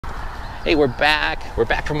Hey, we're back. We're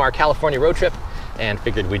back from our California road trip, and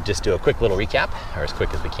figured we'd just do a quick little recap, or as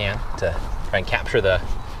quick as we can, to try and capture the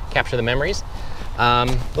memories.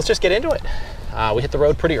 Let's just get into it. We hit the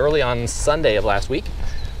road pretty early on Sunday of last week,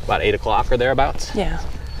 about 8 o'clock or thereabouts. Yeah.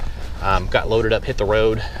 Got loaded up, hit the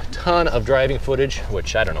road. Ton of driving footage,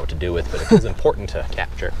 which I don't know what to do with, but it was important to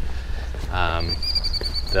capture.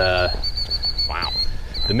 The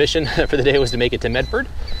mission for the day was to make it to Medford,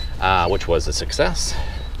 which was a success.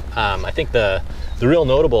 I think the real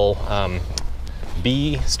notable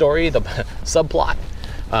B story, the subplot,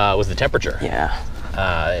 was the temperature. Yeah.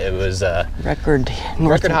 It was record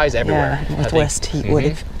highs everywhere. Yeah, northwest heat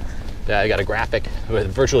wave. I got a graphic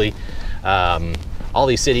with virtually all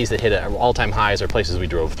these cities that hit all-time highs are places we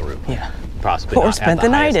drove through. Yeah. Possibly or spent the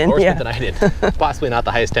night in. Or spent the night in. Possibly not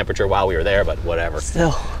the highest temperature while we were there, but whatever.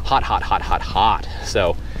 Still. Hot.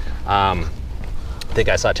 So, I think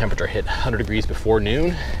I saw temperature hit 100 degrees before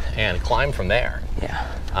noon and climbed from there. Yeah.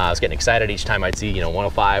 I was getting excited each time I'd see,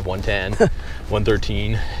 105, 110,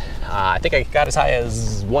 113. I think I got as high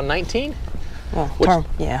as 119. Well,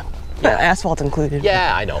 yeah. Asphalt included.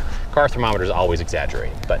 Yeah, I know. Car thermometers always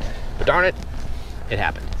exaggerate, but darn it, it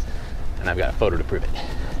happened. And I've got a photo to prove it.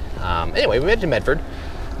 Anyway, we made it to Medford.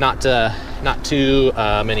 Not too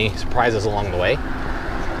many surprises along the way.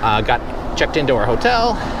 Got checked into our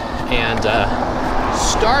hotel and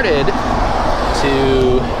started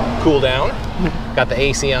to cool down. Got the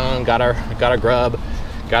AC on, got our grub,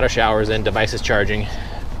 got our showers in, devices charging,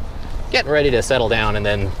 getting ready to settle down, and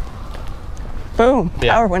then boom,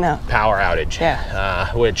 power went out. Power outage.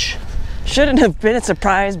 Yeah. Which shouldn't have been a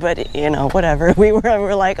surprise, but whatever. We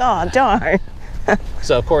were like, oh darn.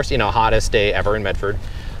 So of course, hottest day ever in Medford.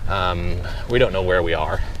 We don't know where we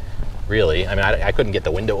are, really. I mean, I couldn't get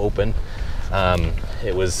the window open.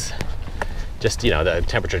 It was just, the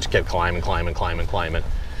temperature just kept climbing. I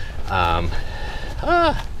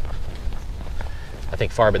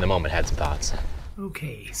think Farb in the moment had some thoughts.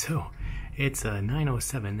 Okay, so it's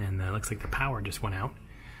 9:07 and it looks like the power just went out.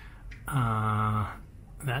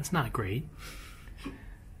 That's not great.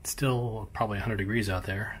 It's still probably 100 degrees out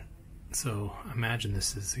there. So imagine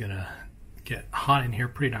this is gonna get hot in here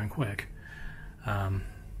pretty darn quick.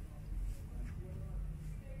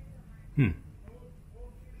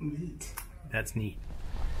 Neat. That's neat.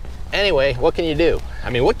 Anyway, what can you do? I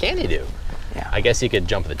mean, what can you do? Yeah. I guess you could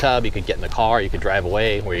jump in the tub, you could get in the car, you could drive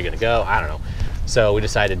away. Where are you gonna go? I don't know. So we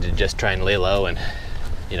decided to just try and lay low and,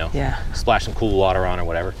 splash some cool water on or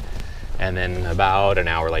whatever. And then about an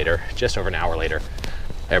hour later, just over an hour later,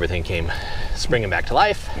 everything came springing back to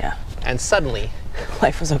life. Yeah. And suddenly,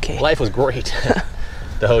 life was okay. Life was great.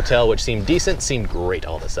 The hotel, which seemed decent, seemed great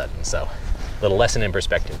all of a sudden. So, a little lesson in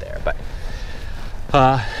perspective there. But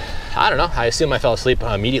I don't know. I assume I fell asleep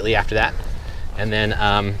immediately after that, and then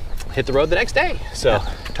hit the road the next day. So,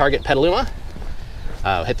 Target Petaluma.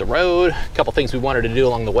 Hit the road. A couple things we wanted to do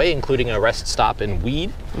along the way, including a rest stop in Weed,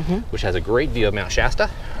 which has a great view of Mount Shasta,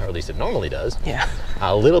 or at least it normally does. Yeah.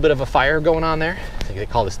 A little bit of a fire going on there. I think they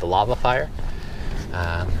call this the lava fire.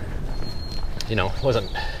 Wasn't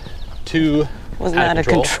too out of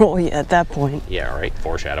control yet at that point. Yeah, right.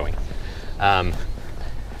 Foreshadowing. But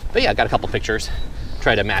yeah, got a couple pictures.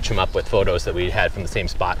 Tried to match them up with photos that we had from the same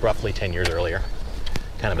spot roughly 10 years earlier.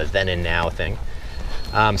 Kind of a then and now thing.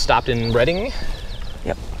 Stopped in Reading.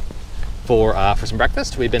 Yep. For some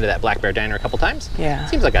breakfast. We've been to that Black Bear Diner a couple times. Yeah.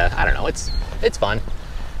 Seems like it's fun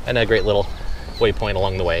and a great little waypoint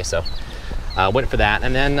along the way. So went for that,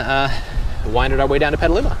 and then winded our way down to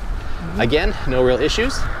Petaluma. Again, no real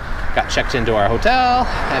issues. Got checked into our hotel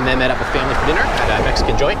and then met up with family for dinner at a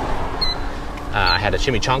Mexican joint. I had a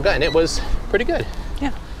chimichanga and it was pretty good.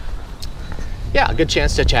 Yeah. Yeah, a good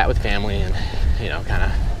chance to chat with family and,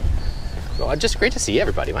 kind of, just great to see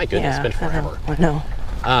everybody. My goodness, it's been forever. I know.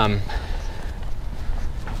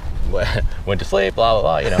 Went to sleep, blah,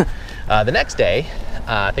 blah, blah, The next day,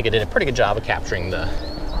 I think I did a pretty good job of capturing the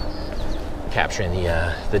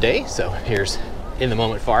day. So here's in the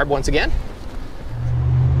moment Farb once again.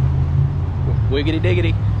 Wiggity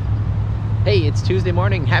diggity. Hey, it's Tuesday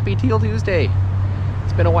morning. Happy Teal Tuesday.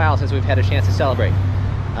 It's been a while since we've had a chance to celebrate.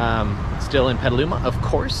 Still in Petaluma, of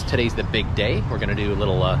course. Today's the big day. We're gonna do a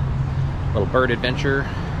little bird adventure.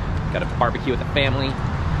 Got a barbecue with the family.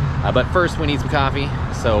 But first we need some coffee,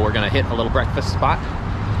 so we're gonna hit a little breakfast spot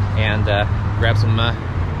and grab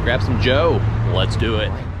some Joe. Let's do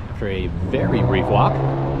it. After a very brief walk,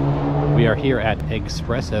 we are here at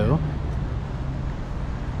Espresso.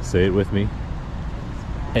 Say it with me.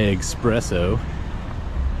 Espresso.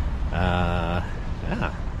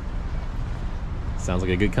 Yeah. Sounds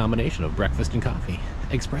like a good combination of breakfast and coffee.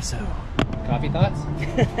 Espresso. Coffee thoughts?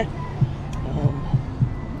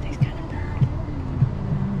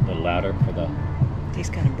 little louder for the...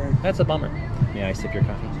 Tastes kind of burnt. That's a bummer. May I sip your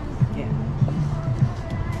coffee? Yeah.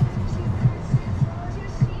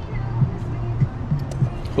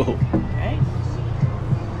 Whoa. Right?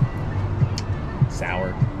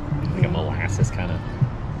 Sour. Like a molasses kind of.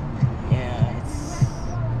 Yeah, it's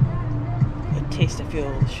a taste I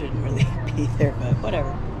feel shouldn't really be there, but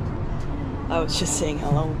whatever. I was just saying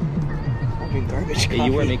hello. I'll drink garbage coffee. Hey,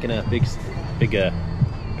 you were making a big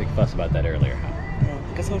fuss about that earlier, huh? Yeah,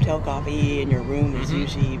 because hotel coffee in your room is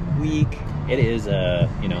usually weak. It is,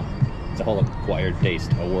 you know, it's a whole acquired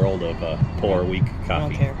taste, a world of poor, weak coffee. I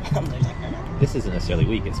don't care. I'm like, This isn't necessarily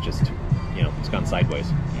weak, it's just, you know, it's gone sideways.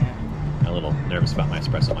 yeah. I'm a little nervous about my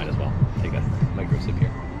espresso, might as well take a micro sip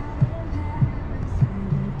here.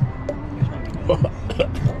 Really?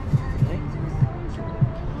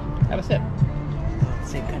 Have a sip. Oh,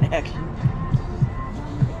 same kind of action.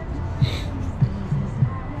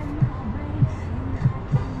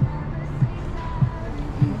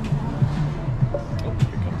 Oh,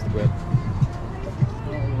 here comes the bread.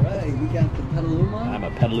 Alright, we got the Petaluma. I'm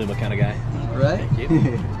a Petaluma kind of guy. Alright. Thank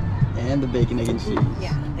you. And the bacon, egg, and cheese.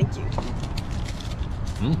 Yeah, thank you.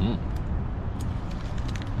 Mm-hmm.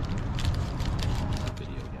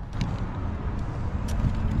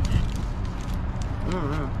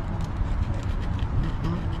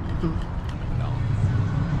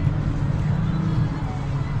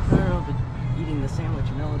 I don't know, but eating the sandwich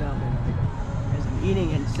mellowed out and like, as I'm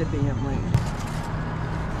eating and sipping, I'm like,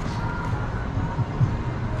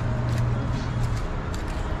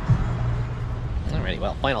 Alrighty,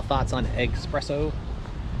 well, final thoughts on espresso.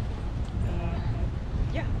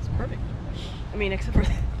 yeah, it's perfect. I mean, except for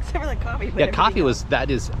the coffee. But Yeah, everything coffee else-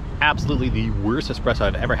 that is absolutely the worst espresso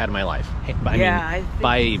I've ever had in my life. I Yeah, mean, I think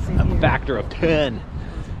by same a here. factor of 10.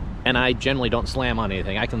 And I generally don't slam on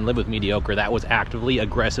anything. I can live with mediocre. That was actively,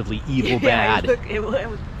 aggressively, evil bad. Yeah,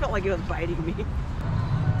 it felt like it was biting me.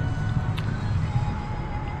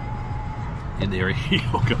 In there,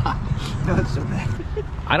 oh god. No, it's so bad.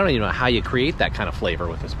 I don't even know how you create that kind of flavor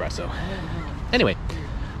with espresso. Anyway.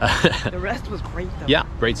 The rest was great though. Yeah,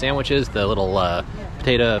 great sandwiches. The little fried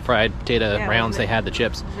potato Yeah, rounds they wasn't it? had, the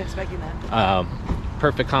chips. Wasn't expecting that.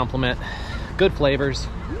 Perfect complement. Good flavors.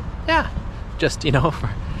 Yeah, just, you know,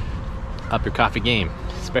 up your coffee game.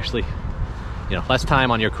 Especially, you know, less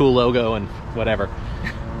time on your cool logo and whatever.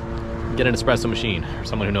 Get an espresso machine or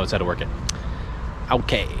someone who knows how to work it.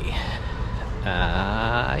 Okay.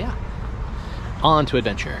 Yeah. On to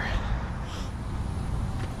adventure.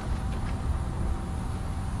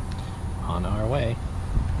 On our way.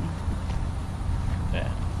 Yeah.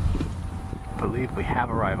 I believe we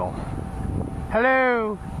have arrival.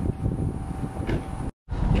 Hello!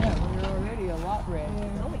 Yeah, we're already a lot red.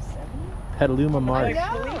 It's only 7. Petaluma Mart.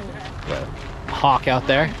 Hawk out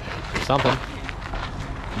there. Something.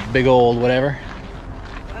 Big old whatever.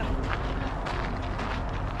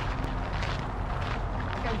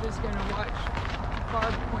 I'm just going to watch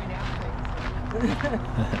Farb point out things.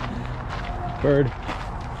 Bird.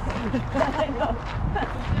 I know.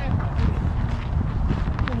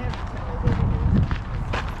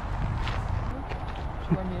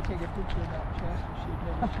 She wanted me to take a picture of that chest, but she'd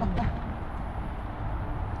never seen it.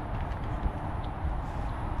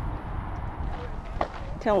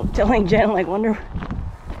 Telling Jen, like, wonder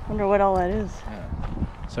what all that is.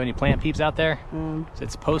 So any plant peeps out there? Mm. Is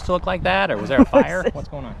it supposed to look like that, or was there a fire? What's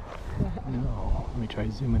going on? No. Let me try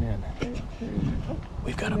zooming in.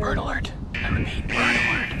 We've got a bird alert. I repeat, bird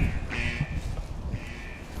alert.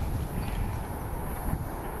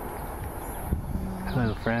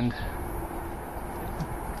 Hello, friend.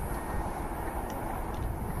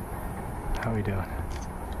 How are we doing?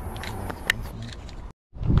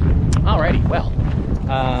 Alrighty, well,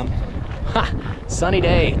 sunny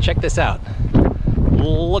day. Check this out.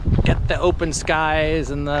 Look at the open skies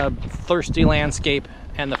and the thirsty landscape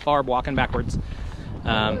and the Farb walking backwards.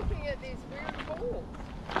 Looking at these weird holes.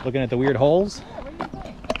 Looking at the weird holes. Yeah, what do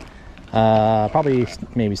you think? Probably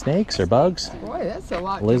maybe snakes or bugs. Boy, that's a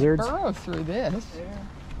lot Lizards. to burrow through this.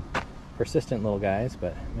 Persistent little guys,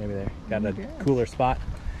 but maybe they got a I guess. cooler spot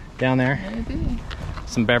down there. Maybe.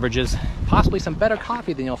 Some beverages, possibly some better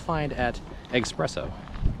coffee than you'll find at Espresso.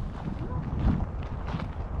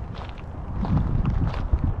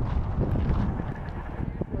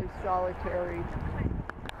 Really solitary.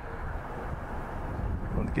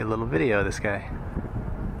 Let's get a little video of this guy.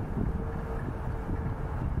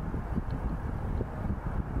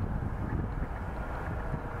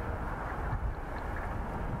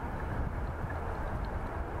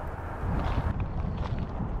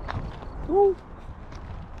 Ooh.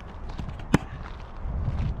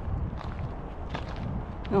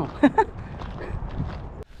 Oh.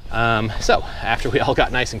 So after we all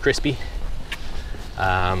got nice and crispy,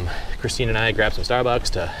 Christine and I grabbed some Starbucks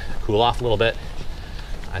to cool off a little bit.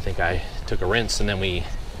 I think I took a rinse, and then we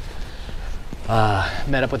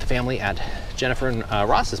met up with the family at Jennifer and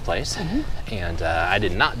Ross's place. And I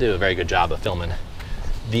did not do a very good job of filming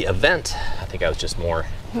the event. I think I was just more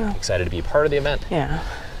excited to be a part of the event. Yeah.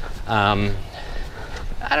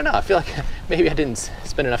 I don't know, I feel like maybe I didn't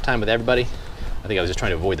spend enough time with everybody. I think I was just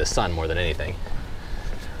trying to avoid the sun more than anything.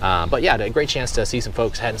 But yeah, I had a great chance to see some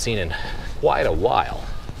folks I hadn't seen in quite a while,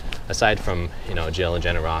 aside from, you know, Jill and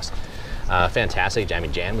Jen and Ross. Fantastic. Jamie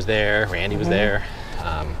Jan was there, Randy was there,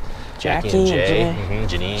 Jackie and Jay,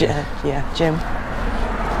 Janine. Yeah, Jim.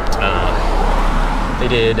 They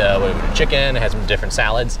did chicken, had some different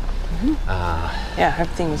salads. Yeah,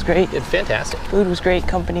 everything was great. Did fantastic. Food was great,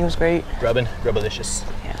 company was great. Grubbalicious.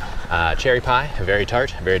 Yeah. Cherry pie, very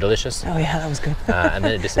tart, very delicious. Oh yeah, that was good. And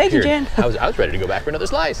then it disappeared. Thank you, Jen. I was ready to go back for another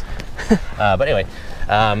slice. But anyway,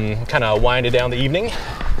 kind of winded down the evening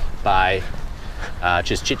by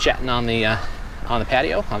just chit-chatting on the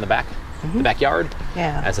patio, on the backyard.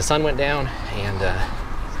 Yeah. As the sun went down, and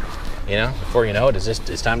you know, before you know it,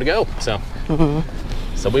 it's time to go. So,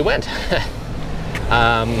 so we went.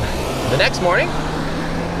 The next morning,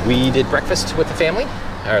 we did breakfast with the family,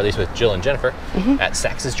 or at least with Jill and Jennifer, at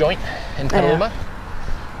Sax's Joint in Petaluma.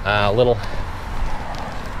 A little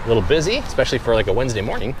busy, especially for like a Wednesday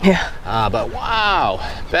morning. Yeah. But wow,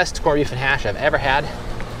 best corned beef and hash I've ever had.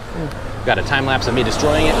 Got a time lapse of me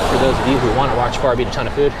destroying it for those of you who want to watch Farb eat a ton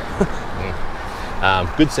of food.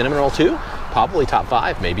 Good cinnamon roll too, probably top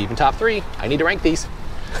 5, maybe even top 3. I need to rank these.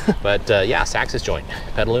 But yeah, Sax's Joint,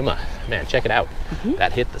 Petaluma. Man, check it out.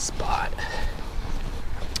 That hit the spot.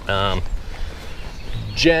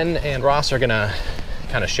 Jen and Ross are gonna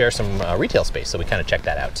kind of share some retail space, so we kind of check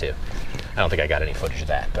that out too. I don't think I got any footage of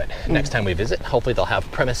that, but next time we visit, hopefully they'll have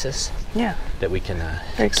premises that we can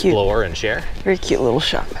explore and share. Very cute little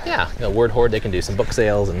shop. Yeah, you know, Word Hoard, they can do some book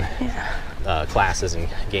sales and classes and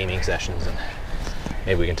gaming sessions, and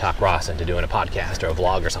maybe we can talk Ross into doing a podcast or a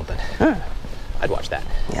vlog or something. I'd watch that.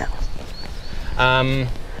 Yeah.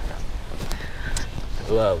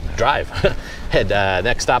 Drive. Head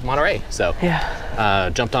next stop Monterey. So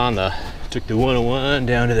jumped on took the 101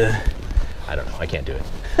 down to the, I don't know, I can't do it.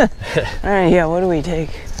 All right, yeah, what do we take?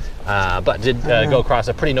 But did go across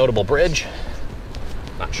a pretty notable bridge.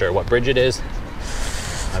 Not sure what bridge it is.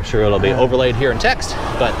 I'm sure it'll be overlaid here in text,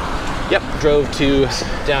 but yep, drove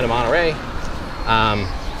down to Monterey. A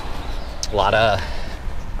lot of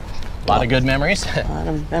good memories. A lot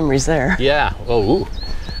of memories there. Yeah. Oh,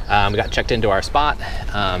 we got checked into our spot.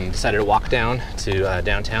 Decided to walk down to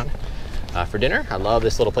downtown for dinner. I love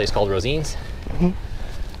this little place called Rosine's.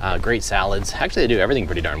 Great salads. Actually, they do everything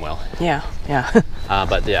pretty darn well. Yeah.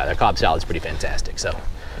 But yeah, their Cobb salad's pretty fantastic. So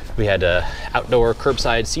we had outdoor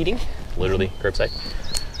curbside seating, literally curbside.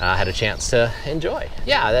 Had a chance to enjoy.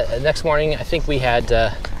 Yeah, the next morning I think we had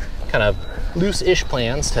kind of loose-ish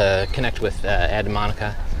plans to connect with Ed and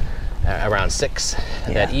Monica around 6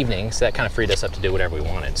 that evening, so that kind of freed us up to do whatever we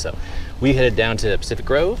wanted. So we headed down to Pacific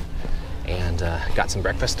Grove and got some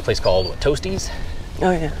breakfast at a place called Toasties. Oh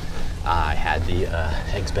yeah. I had the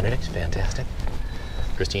eggs Benedict, fantastic.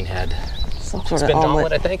 Christine had Some sort spin of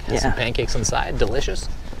omelet, I think. Yeah. Some pancakes on the side, delicious.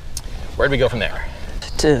 Where'd we go from there?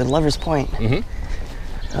 To Lover's Point. Yeah,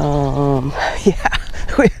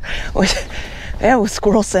 it was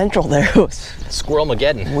Squirrel Central there. It was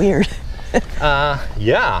Squirrel-mageddon. weird.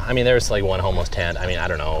 Yeah, I mean, there's like one homeless tent. I mean, I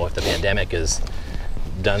don't know if the pandemic has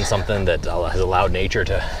done something that has allowed nature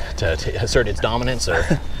to assert its dominance, or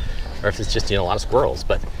if it's just, you know, a lot of squirrels.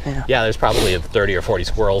 But yeah, there's probably 30 or 40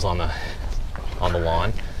 squirrels on the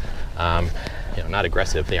lawn. You know, not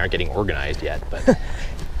aggressive. They aren't getting organized yet,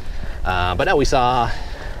 but no, we saw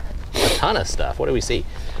a ton of stuff. What did we see?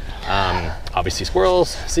 Obviously squirrels,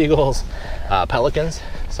 seagulls, pelicans.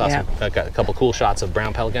 Saw got a couple cool shots of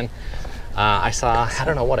brown pelican. I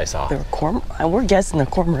don't know what I saw. They were we're guessing they're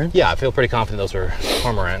cormorants. Yeah, I feel pretty confident those were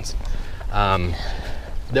cormorants.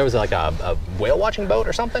 There was like a whale watching boat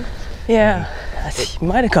or something. Yeah, you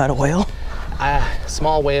might have caught a whale.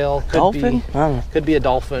 Small whale. Dolphin? I don't know. Could be a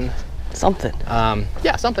dolphin. Something.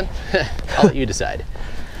 Yeah, something. I'll let you decide.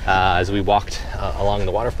 As we walked along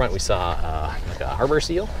the waterfront, we saw like a harbor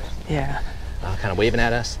seal. Yeah. Kind of waving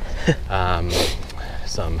at us.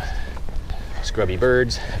 Some scrubby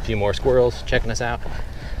birds, a few more squirrels checking us out.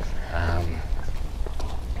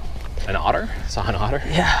 An otter. Saw an otter.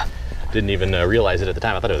 Yeah. Didn't even realize it at the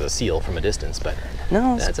time. I thought it was a seal from a distance, but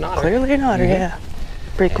no, it's an otter. Clearly an otter. Yeah.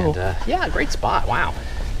 Pretty cool. And, yeah, great spot. Wow.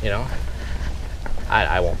 You know,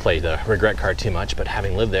 I won't play the regret card too much, but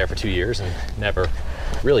having lived there for 2 years and never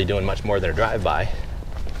really doing much more than a drive-by,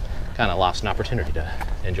 kind of lost an opportunity to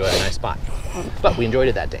enjoy a nice spot. But we enjoyed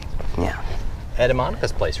it that day. Yeah. At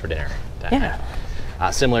Monica's place for dinner that Yeah.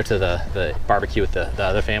 night. Similar to the barbecue with the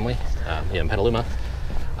other family in Petaluma.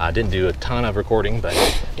 Didn't do a ton of recording, but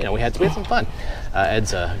you know, we had some fun.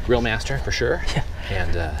 Ed's a grill master for sure.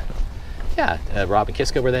 Yeah. And Rob and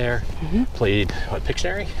Kiska were there. Played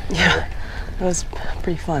Pictionary? Yeah. It was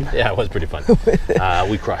pretty fun. Yeah, it was pretty fun.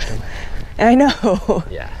 We crushed them. I know.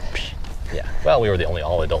 Yeah. Yeah. Well, we were the only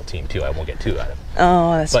all-adult team too. I won't get too out of it.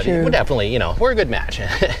 Oh, that's But true. we're definitely, you know, we're a good match,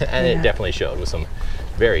 and it definitely showed with some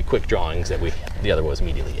very quick drawings that the other was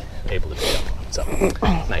immediately able to pick up on. So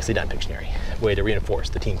nicely done, Pictionary. Way to reinforce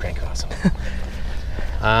the team crank awesome.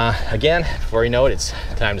 Again, before you know it, it's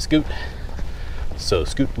time to scoot. So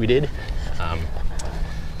scoot we did.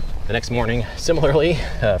 The next morning, similarly,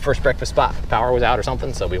 first breakfast spot, power was out or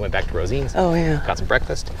something, so we went back to Rosine's. Oh, yeah. Got some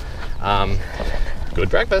breakfast. Good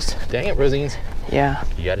breakfast. Dang it, Rosine's. Yeah.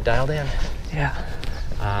 You got it dialed in. Yeah.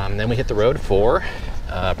 Then we hit the road for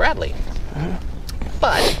Bradley.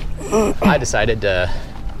 But I decided to,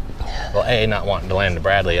 well, A, not wanting to land in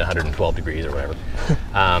Bradley at 112 degrees or whatever.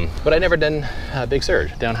 But I'd never done Big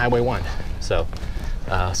Surge down Highway 1. So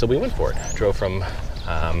we went for it. Drove from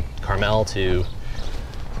Carmel to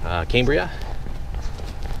Cambria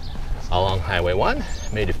along Highway 1.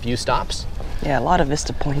 Made a few stops. Yeah, a lot of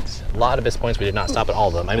Vista points. A lot of Vista points. We did not stop at all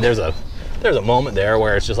of them. I mean, there's a moment there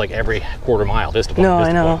where it's just like every quarter mile Vista point. No, Vista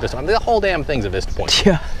I know. Point, Vista point. The whole damn thing's a Vista point.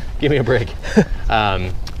 Yeah. Give me a break.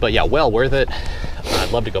 But yeah, well worth it.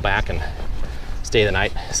 I'd love to go back and stay the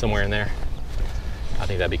night somewhere in there. I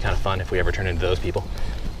think that'd be kind of fun if we ever turn into those people.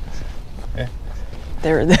 Yeah.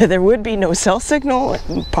 There would be no cell signal.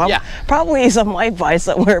 Yeah. Probably some Wi-Fi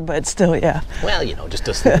somewhere, but still, yeah. Well, you know, just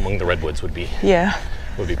to sleep among the redwoods would be Yeah.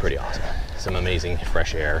 pretty awesome. Some amazing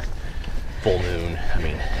fresh air, full moon. I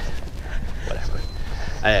mean, whatever.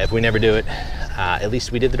 If we never do it, at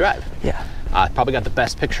least we did the drive. Yeah. Probably got the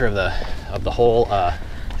best picture of the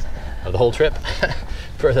whole trip.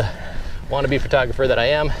 For the wannabe photographer that I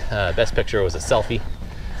am, best picture was a selfie.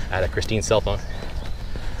 I had a Christine's cell phone.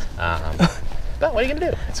 But what are you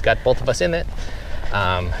gonna do? It's got both of us in it.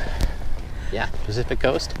 Yeah, Pacific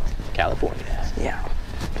Coast, California. Yeah.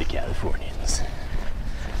 The Californians.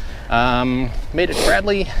 Made it to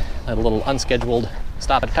Bradley, had a little unscheduled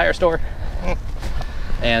stop at a tire store.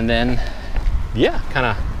 And then, yeah, kind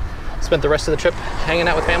of spent the rest of the trip hanging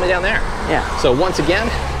out with family down there. Yeah. So once again,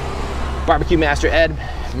 barbecue master Ed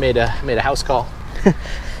made a house call.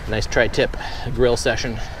 Nice tri-tip grill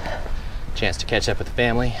session. Chance to catch up with the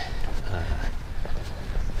family.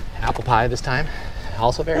 Apple pie this time,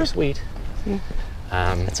 also very sweet.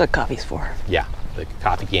 That's what coffee's for. Yeah, the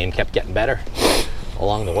coffee game kept getting better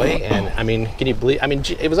along the way, and I mean, can you believe? I mean,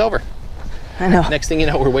 it was over. I know. Next thing you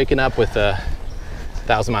know, we're waking up with a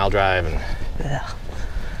 1,000-mile drive, and Ugh.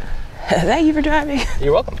 Thank you for driving.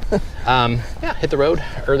 you're welcome. Yeah, hit the road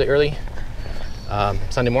early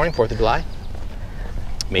Sunday morning, 4th of July.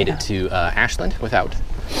 Made it to Ashland without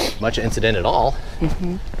much incident at all.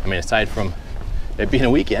 I mean, aside from it being a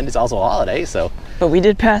weekend, it's also a holiday, so. But we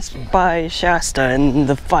did pass by Shasta, and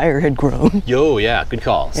the fire had grown. Yo, yeah, good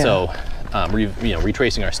call. Yeah. So,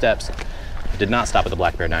 retracing our steps, did not stop at the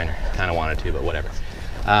Black Bear Diner. Kind of wanted to, but whatever.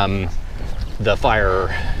 The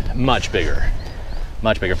fire, much bigger.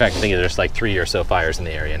 In fact, I think there's like 3 or so fires in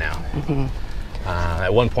the area now.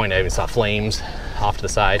 At one point, I even saw flames off to the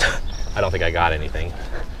side. I don't think I got anything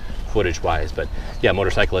footage-wise, but yeah, a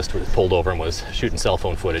motorcyclist was pulled over and was shooting cell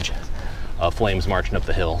phone footage of flames marching up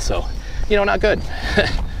the hill. So, you know, not good.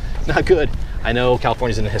 Not good. I know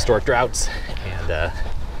California's in historic droughts, and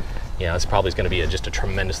you know, it's probably going to be just a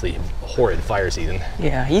tremendously horrid fire season.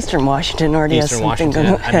 Yeah, Eastern Washington already has Eastern something Washington,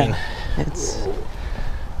 going on. I mean, It's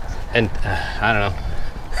and I don't know.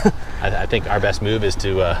 I think our best move is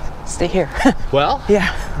to, stay here. well,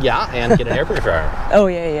 Yeah. and get an air purifier. Oh,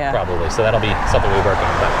 yeah. Probably. So that'll be something we work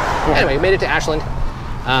on. But anyway, made it to Ashland.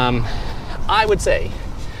 I would say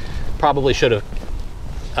probably should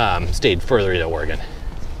have stayed further into Oregon.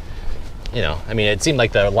 You know, I mean, it seemed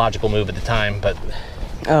like the logical move at the time, but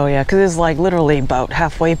Oh, yeah, because it's like literally about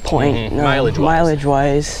halfway point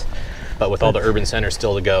mileage-wise. But with all the urban centers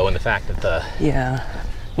still to go, and the fact that the Yeah.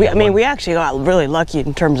 We actually got really lucky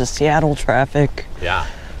in terms of Seattle traffic. yeah.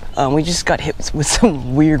 We just got hit with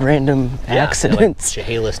some weird random accidents. Like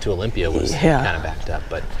Chehalis to Olympia was Yeah. kind of backed up,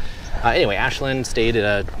 but anyway, Ashland stayed at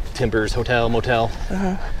a Timbers hotel motel.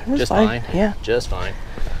 It was Just fine. Yeah. Just fine.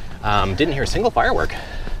 Didn't hear a single firework.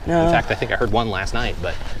 No. In fact, I think I heard one last night,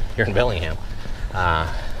 but here in Bellingham.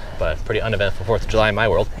 But pretty uneventful 4th of July in my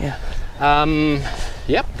world. Yeah.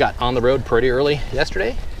 yep, got on the road pretty early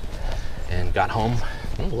yesterday and got home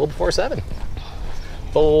a little before 7.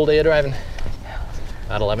 Full day of driving,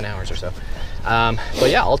 about 11 hours or so. But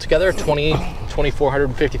yeah, altogether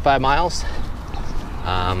 2,455 miles,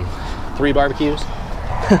 3 barbecues,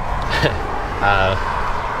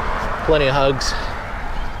 plenty of hugs,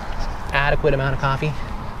 adequate amount of coffee.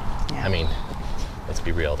 Yeah. I mean, let's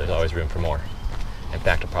be real, there's always room for more. In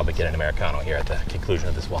fact, I'll probably get an Americano here at the conclusion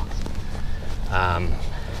of this walk.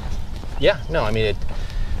 Yeah, no, I mean,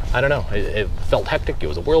 I don't know, it felt hectic, it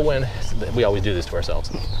was a whirlwind. We always do this to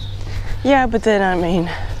ourselves. Yeah, but then, I mean,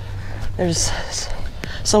 there's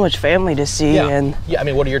so much family to see. Yeah, And yeah, I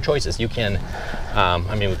mean, what are your choices? You can,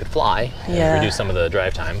 I mean, we could fly and reduce some of the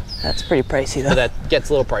drive time. That's pretty pricey, though. But that gets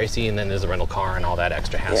a little pricey, and then there's a rental car and all that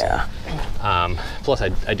extra hassle. Yeah. Plus,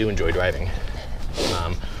 I do enjoy driving.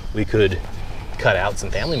 We could cut out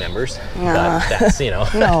some family members, but that's, you know.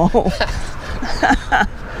 No.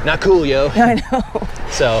 Not cool, yo. I know.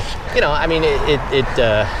 So, you know, I mean, it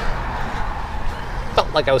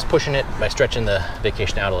felt like I was pushing it by stretching the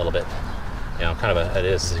vacation out a little bit. You know, kind of it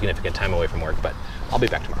is a significant time away from work, but I'll be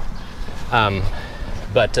back tomorrow.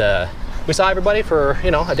 But we saw everybody for,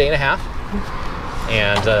 you know, a day and a half,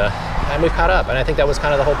 and we've caught up, and I think that was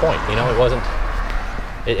kind of the whole point. You know, it wasn't,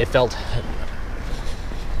 it felt,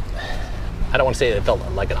 I don't want to say it felt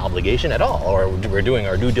like an obligation at all, or we're doing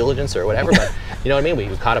our due diligence or whatever, but you know what I mean?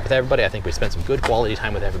 We caught up with everybody. I think we spent some good quality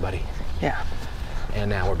time with everybody. Yeah. And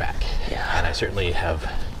now we're back. Yeah. And I certainly have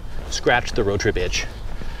scratched the road trip itch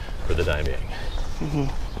for the time being. Mm-hmm.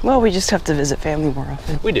 Well, we just have to visit family more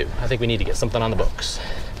often. We do. I think we need to get something on the books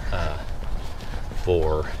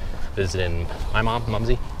for visiting my mom,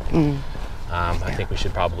 Mumsy. I think we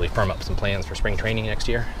should probably firm up some plans for spring training next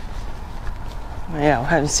year. Yeah, I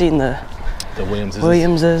haven't seen the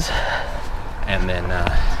Williamses. And then,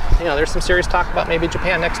 you know, there's some serious talk about maybe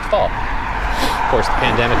Japan next fall. Of course, the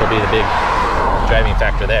pandemic will be the big driving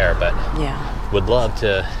factor there, but yeah, would love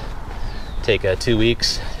to take 2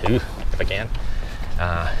 weeks, if I can.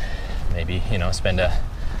 Maybe, you know, spend a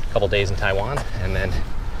couple days in Taiwan and then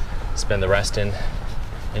spend the rest in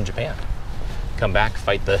Japan. Come back,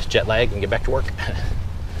 fight the jet lag, and get back to work.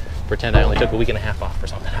 Pretend I only took a week and a half off or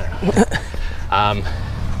something. I don't know.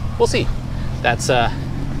 We'll see. That's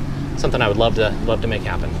something I would love to make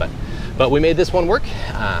happen. But we made this one work.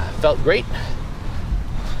 Felt great.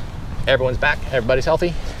 Everyone's back. Everybody's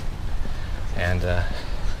healthy, and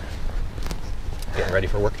getting ready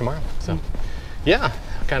for work tomorrow. So, yeah,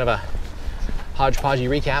 kind of a hodgepodgey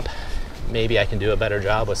recap. Maybe I can do a better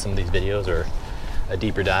job with some of these videos, or a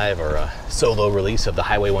deeper dive, or a solo release of the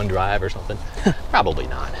Highway 1 drive or something. Probably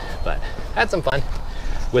not, but had some fun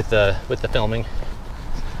with the filming,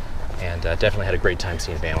 and definitely had a great time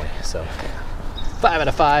seeing family. So 5 out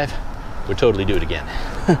of 5. Would totally do it again.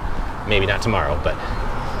 Maybe not tomorrow, but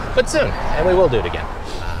soon, and we will do it again.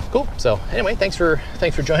 Cool. So anyway, thanks for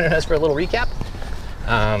joining us for a little recap.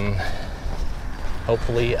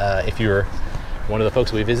 Hopefully, if you're one of the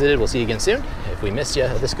folks we visited, we'll see you again soon. If we missed you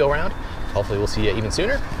this go round, hopefully we'll see you even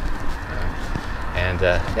sooner. And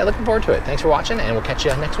yeah, looking forward to it. Thanks for watching, and we'll catch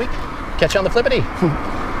you next week. Catch you on the flippity.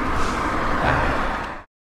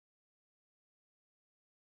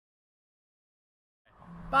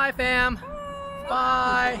 Bye, fam.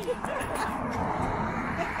 Bye.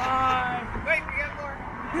 Bye. Wait, we got more.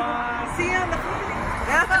 Bye. See you on the flippity.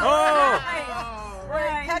 Oh!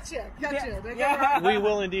 Right. Catch you. We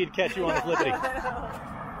will indeed catch you on the flippity.